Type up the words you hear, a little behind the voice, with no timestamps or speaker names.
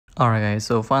Alright guys,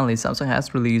 so finally Samsung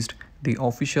has released the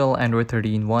official Android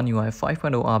 13 One UI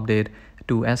 5.0 update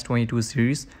to S22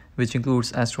 series, which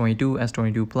includes S22,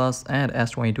 S22 Plus and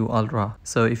S22 Ultra.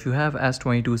 So if you have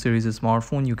S22 series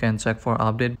smartphone, you can check for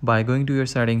update by going to your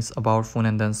settings, about phone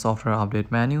and then software update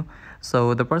menu.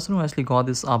 So the person who actually got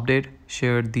this update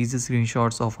shared these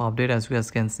screenshots of update. As you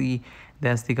guys can see,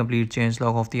 that's the complete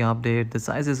changelog of the update. The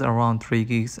size is around 3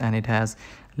 gigs and it has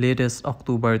latest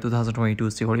October 2022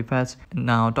 security patch.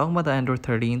 Now talking about the Android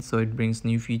 13, so it brings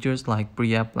new features like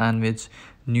pre-app language,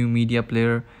 new media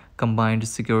player, combined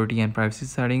security and privacy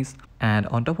settings. And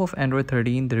on top of Android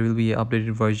 13, there will be an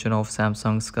updated version of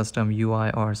Samsung's custom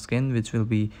UI or skin, which will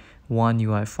be One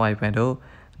UI 5.0.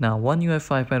 Now One UI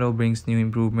 5.0 brings new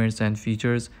improvements and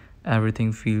features.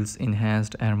 Everything feels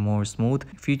enhanced and more smooth.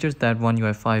 Features that One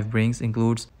UI 5 brings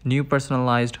includes new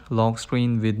personalized lock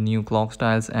screen with new clock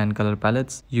styles and color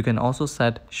palettes. You can also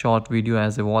set short video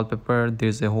as a wallpaper.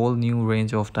 There's a whole new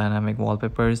range of dynamic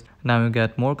wallpapers. Now you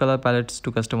get more color palettes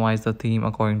to customize the theme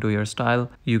according to your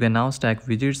style. You can now stack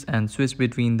widgets and switch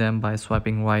between them by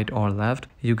swiping right or left.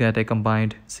 You get a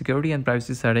combined security and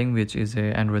privacy setting, which is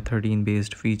a Android 13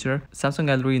 based feature. Samsung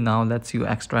Gallery now lets you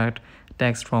extract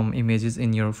text from images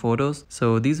in your photos.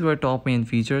 So these were top main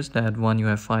features that One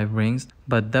UI 5 brings,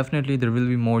 but definitely there will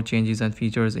be more changes and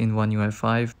features in One UI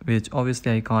 5, which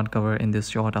obviously I can't cover in this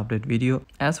short update video.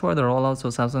 As for the rollout, so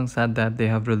Samsung said that they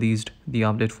have released the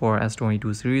update for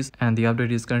S22 series and the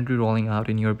update is currently rolling out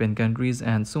in European countries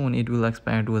and soon it will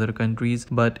expand to other countries.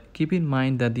 But keep in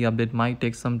mind that the update might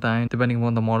take some time depending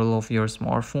on the model of your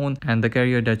smartphone and the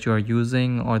carrier that you are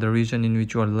using or the region in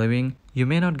which you are living. You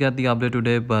may not get the update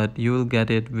today, but you will get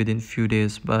it within few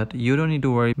days. But you don't need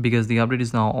to worry because the update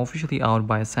is now officially out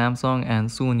by Samsung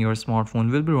and soon your smartphone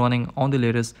will be running on the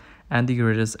latest and the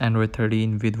greatest Android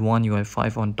 13 with One UI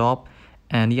 5 on top.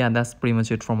 And yeah, that's pretty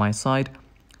much it from my side.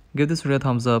 Give this video a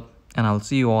thumbs up and I'll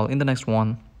see you all in the next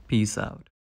one. Peace out.